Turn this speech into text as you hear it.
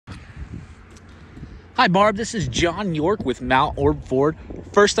Hi Barb, this is John York with Mount Orb Ford.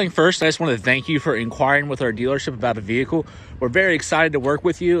 First thing first, I just want to thank you for inquiring with our dealership about a vehicle. We're very excited to work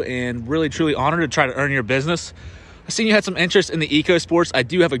with you and really truly honored to try to earn your business. I've seen you had some interest in the ecosports. I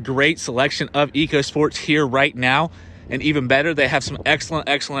do have a great selection of ecosports here right now, and even better, they have some excellent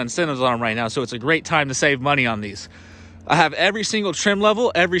incentives on them right now, so it's a great time to save money on these. I have every single trim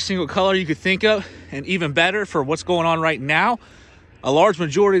level, every single color you could think of, and even better for what's going on right now, a large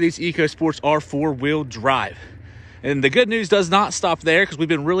majority of these ecosports are four-wheel drive. And the good news does not stop there, because we've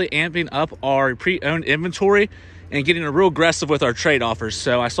been really amping up our pre-owned inventory and getting real aggressive with our trade offers.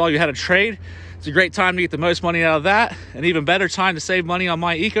 So I saw you had a trade. It's a great time to get the most money out of that, an even better time to save money on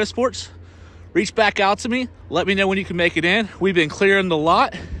my ecosports. Reach back out to me. Let me know when you can make it in. We've been clearing the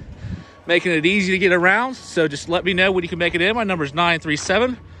lot, making it easy to get around. So just let me know when you can make it in. My number is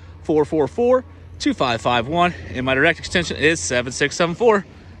 937-444-2551, and my direct extension is 7674.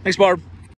 Thanks, Barb.